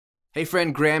Hey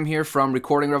friend, Graham here from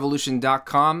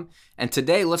recordingrevolution.com, and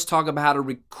today let's talk about how to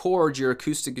record your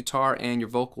acoustic guitar and your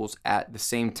vocals at the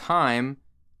same time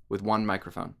with one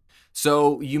microphone.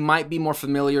 So you might be more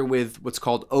familiar with what's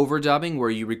called overdubbing, where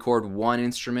you record one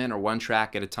instrument or one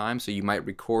track at a time. So you might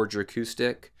record your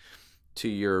acoustic to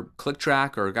your click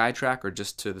track or guide track or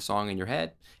just to the song in your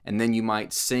head, and then you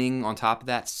might sing on top of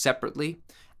that separately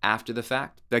after the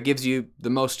fact. That gives you the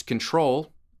most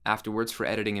control afterwards for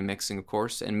editing and mixing, of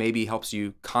course, and maybe helps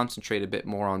you concentrate a bit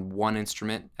more on one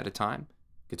instrument at a time,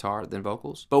 guitar then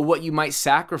vocals. But what you might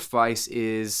sacrifice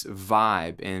is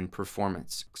vibe and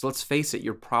performance. Because let's face it,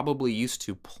 you're probably used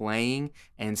to playing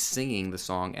and singing the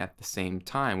song at the same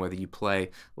time, whether you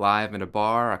play live in a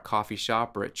bar, a coffee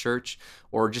shop, or at church,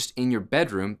 or just in your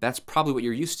bedroom. That's probably what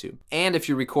you're used to. And if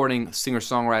you're recording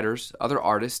singer-songwriters, other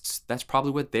artists, that's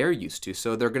probably what they're used to.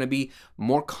 So they're going to be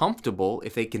more comfortable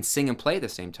if they can sing and play at the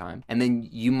same time. And then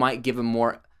you might give them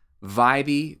more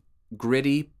vibey,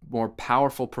 gritty, more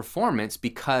powerful performance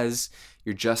because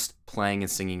you're just playing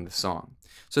and singing the song.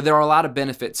 So there are a lot of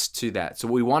benefits to that. So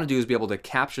what we want to do is be able to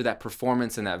capture that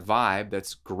performance and that vibe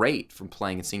that's great from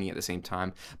playing and singing at the same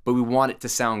time, but we want it to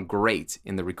sound great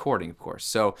in the recording, of course.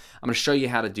 So I'm going to show you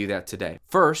how to do that today.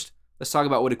 First, let's talk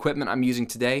about what equipment I'm using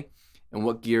today and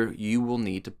what gear you will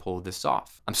need to pull this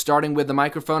off. I'm starting with the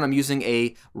microphone. I'm using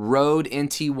a Rode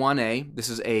NT1A. This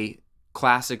is a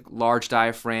classic large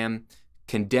diaphragm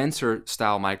condenser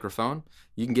style microphone.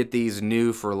 You can get these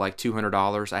new for like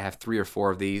 $200. I have 3 or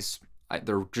 4 of these.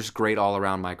 They're just great all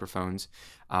around microphones,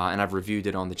 and I've reviewed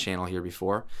it on the channel here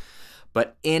before.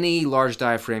 But any large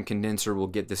diaphragm condenser will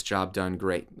get this job done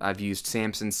great. I've used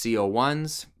Samson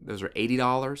CO1s, those are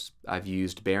 $80. I've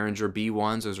used Behringer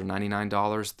B1s, those are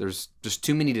 $99. There's just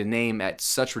too many to name at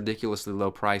such ridiculously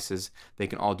low prices. They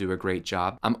can all do a great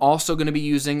job. I'm also going to be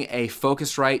using a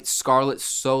Focusrite Scarlett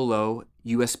Solo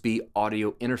USB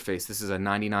audio interface. This is a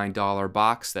 $99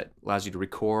 box that allows you to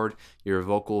record your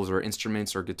vocals or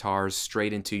instruments or guitars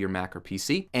straight into your Mac or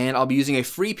PC. And I'll be using a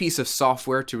free piece of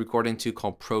software to record into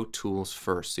called Pro Tools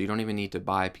First. So you don't even need to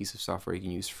buy a piece of software. You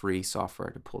can use free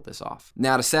software to pull this off.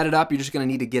 Now to set it up, you're just going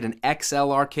to need to get an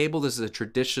XLR cable. This is a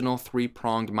traditional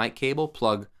 3-pronged mic cable.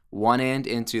 Plug one end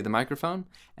into the microphone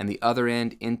and the other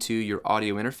end into your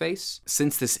audio interface.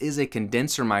 Since this is a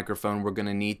condenser microphone, we're going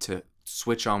to need to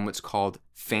switch on what's called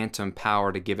phantom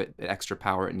power to give it the extra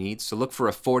power it needs. So look for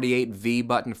a 48V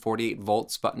button, 48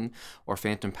 volts button, or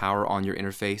phantom power on your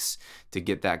interface to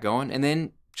get that going. And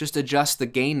then just adjust the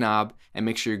gain knob and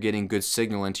make sure you're getting good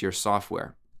signal into your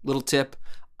software. Little tip,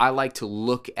 I like to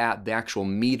look at the actual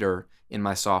meter in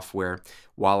my software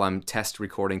while I'm test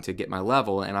recording to get my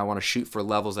level, and I want to shoot for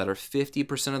levels that are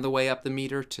 50% of the way up the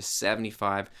meter to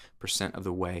 75% of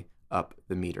the way up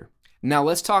the meter. Now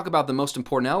let's talk about the most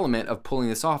important element of pulling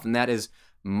this off, and that is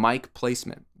mic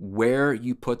placement, where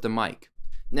you put the mic.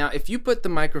 Now if you put the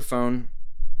microphone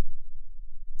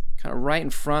kind of right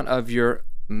in front of your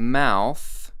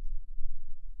mouth,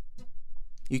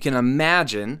 you can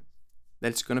imagine that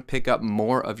it's going to pick up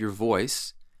more of your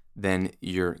voice than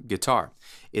your guitar.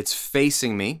 It's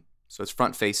facing me, so it's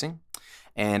front facing,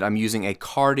 and I'm using a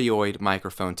cardioid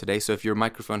microphone today. So if your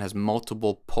microphone has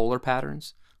multiple polar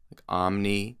patterns, like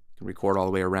Omni, record all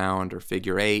the way around, or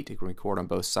figure 8, you can record on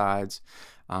both sides,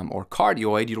 or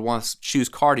cardioid, you'd want to choose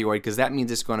cardioid because that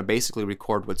means it's going to basically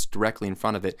record what's directly in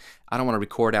front of it. I don't want to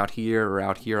record out here or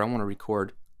out here. I want to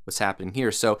record what's happening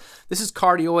here. So this is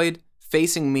cardioid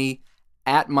facing me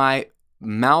at my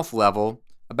mouth level,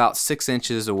 about 6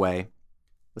 inches away.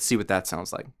 Let's see what that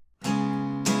sounds like.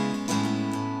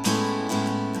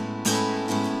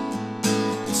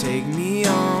 Take me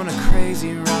on a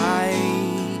crazy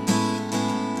ride,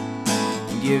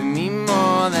 give me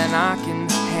more than I can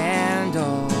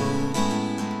handle.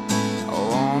 I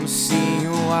want to see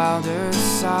a wilder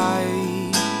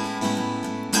side.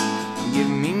 Give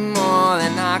me more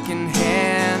than I can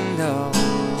handle.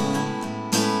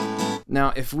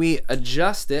 Now if we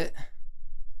adjust it,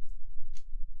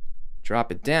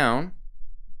 drop it down,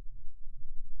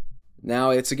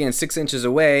 now it's again 6 inches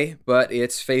away, but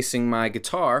it's facing my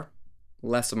guitar,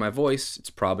 less of my voice. It's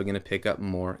probably going to pick up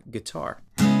more guitar.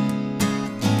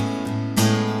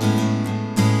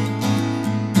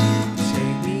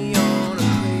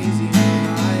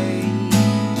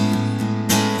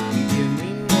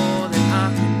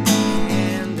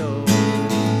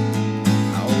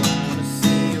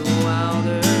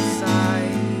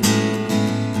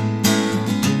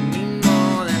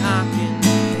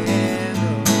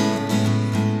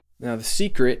 Now the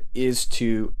secret is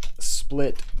to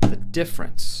split the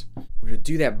difference. We're going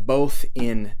to do that both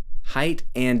in height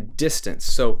and distance.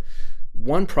 So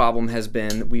One problem has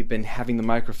been we've been having the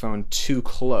microphone too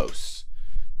close,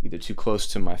 either too close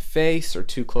to my face or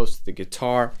too close to the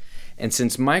guitar. And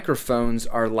since microphones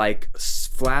are like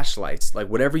flashlights, like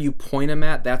whatever you point them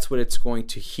at, that's what it's going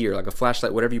to hear. Like a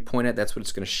flashlight, whatever you point at, that's what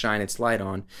it's going to shine its light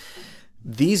on.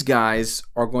 These guys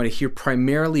are going to hear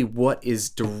primarily what is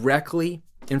directly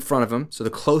in front of them. So the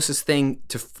closest thing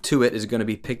to it is going to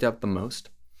be picked up the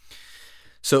most.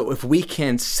 So if we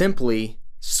can simply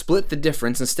split the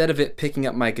difference, instead of it picking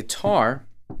up my guitar,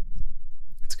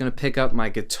 it's going to pick up my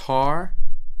guitar,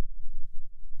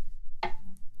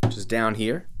 which is down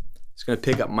here. It's going to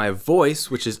pick up my voice,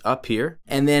 which is up here.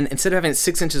 And then instead of having it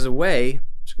 6 inches away, I'm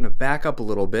just going to back up a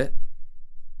little bit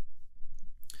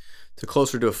to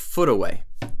closer to a foot away.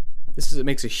 It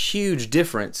makes a huge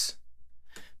difference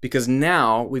because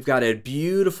now we've got a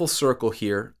beautiful circle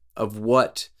here of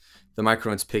what the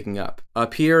microphone's picking up.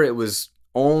 Up here, it was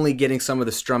only getting some of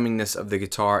the strummingness of the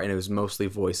guitar and it was mostly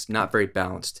voice, not very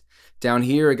balanced. Down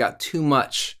here, it got too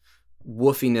much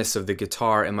woofiness of the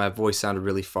guitar and my voice sounded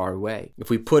really far away. If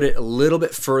we put it a little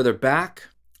bit further back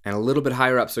and a little bit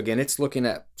higher up, so again, it's looking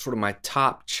at sort of my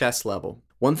top chest level.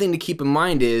 One thing to keep in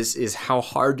mind is how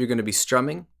hard you're going to be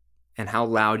strumming and how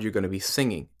loud you're going to be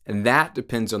singing. And that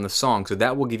depends on the song. So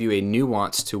that will give you a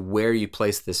nuance to where you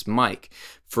place this mic.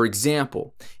 For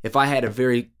example, if I had a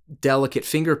very delicate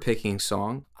finger picking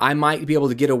song, I might be able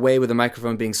to get away with the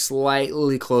microphone being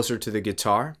slightly closer to the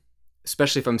guitar,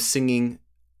 especially if I'm singing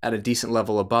at a decent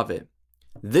level above it.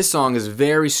 This song is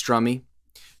very strummy,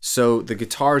 so the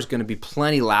guitar is going to be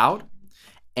plenty loud,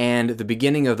 and the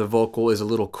beginning of the vocal is a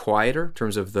little quieter in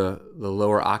terms of the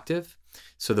lower octave,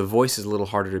 so the voice is a little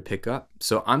harder to pick up.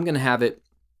 So I'm going to have it,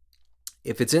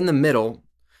 if it's in the middle,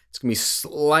 it's going to be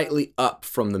slightly up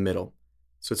from the middle.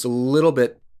 So it's a little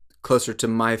bit closer to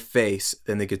my face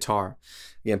than the guitar.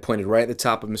 Again, pointed right at the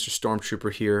top of Mr.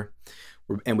 Stormtrooper here.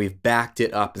 And we've backed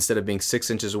it up. Instead of being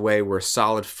 6 inches away, we're a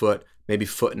solid foot, maybe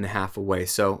foot and a half away.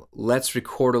 So let's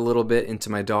record a little bit into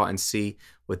my DAW and see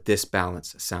what this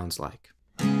balance sounds like.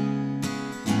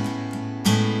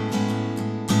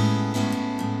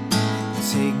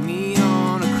 Take me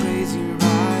on a crazy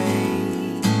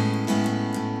ride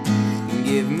and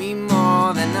give me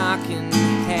more than I can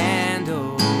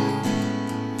handle.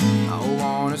 I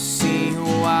wanna see a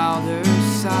wilder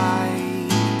side.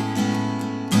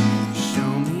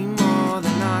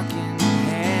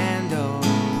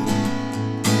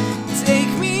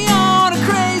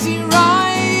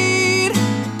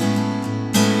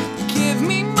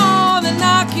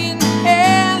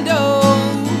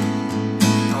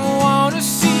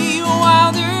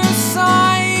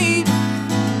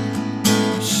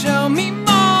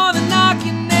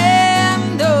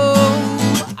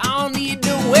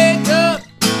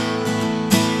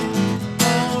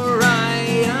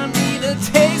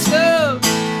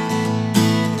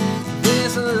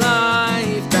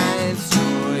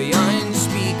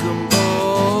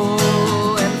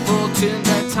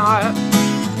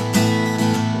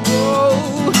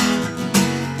 Oh,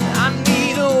 I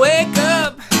need to wake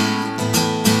up.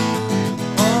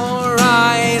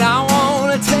 Alright, I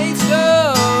want a taste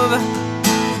of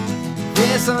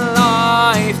this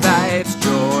life that's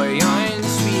joy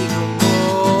unspeakable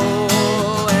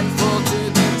and full to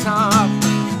the top.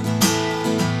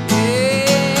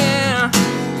 Yeah.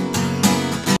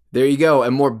 There you go,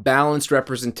 a more balanced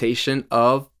representation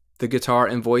of the guitar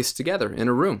and voice together in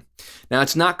a room. Now,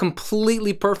 it's not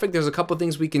completely perfect. There's a couple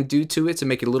things we can do to it to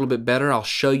make it a little bit better. I'll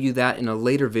show you that in a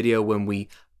later video when we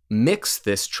mix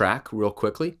this track real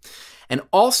quickly. And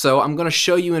also, I'm going to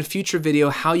show you in a future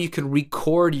video how you can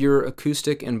record your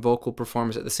acoustic and vocal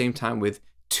performance at the same time with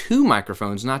 2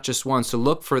 microphones, not just one. So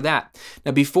look for that.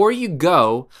 Now, before you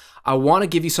go, I want to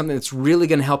give you something that's really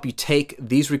going to help you take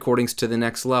these recordings to the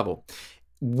next level.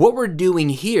 What we're doing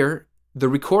here, the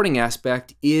recording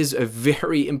aspect, is a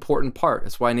very important part.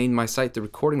 That's why I named my site The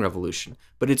Recording Revolution.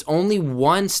 But it's only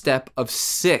one step of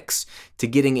 6 to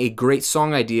getting a great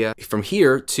song idea from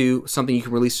here to something you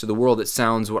can release to the world that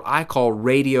sounds what I call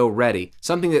radio ready.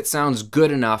 Something that sounds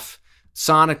good enough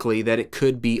sonically that it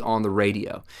could be on the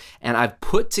radio. And I've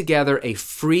put together a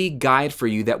free guide for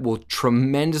you that will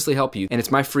tremendously help you. And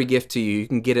it's my free gift to you. You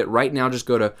can get it right now. Just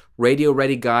go to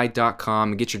radioreadyguide.com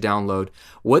and get your download.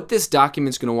 What this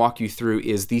document's going to walk you through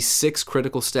is these 6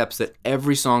 critical steps that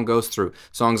every song goes through.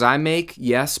 Songs I make,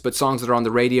 yes, but songs that are on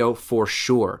the radio, for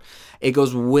sure. It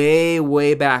goes way,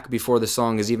 way back before the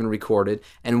song is even recorded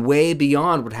and way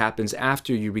beyond what happens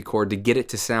after you record to get it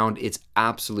to sound its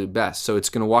absolute best. So it's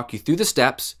going to walk you through the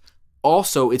steps.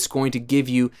 Also, it's going to give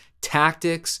you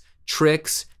tactics,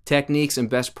 tricks, techniques and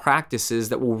best practices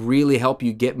that will really help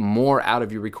you get more out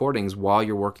of your recordings while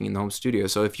you're working in the home studio.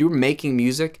 So if you're making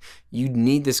music, you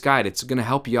need this guide. It's going to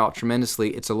help you out tremendously.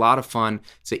 It's a lot of fun.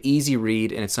 It's an easy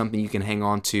read, and it's something you can hang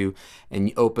on to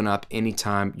and open up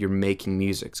anytime you're making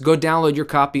music. So go download your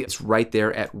copy. It's right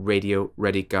there at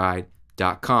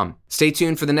RadioReadyGuide.com. Stay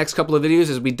tuned for the next couple of videos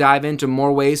as we dive into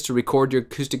more ways to record your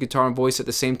acoustic guitar and voice at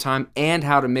the same time and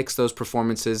how to mix those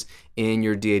performances in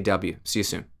your DAW. See you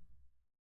soon.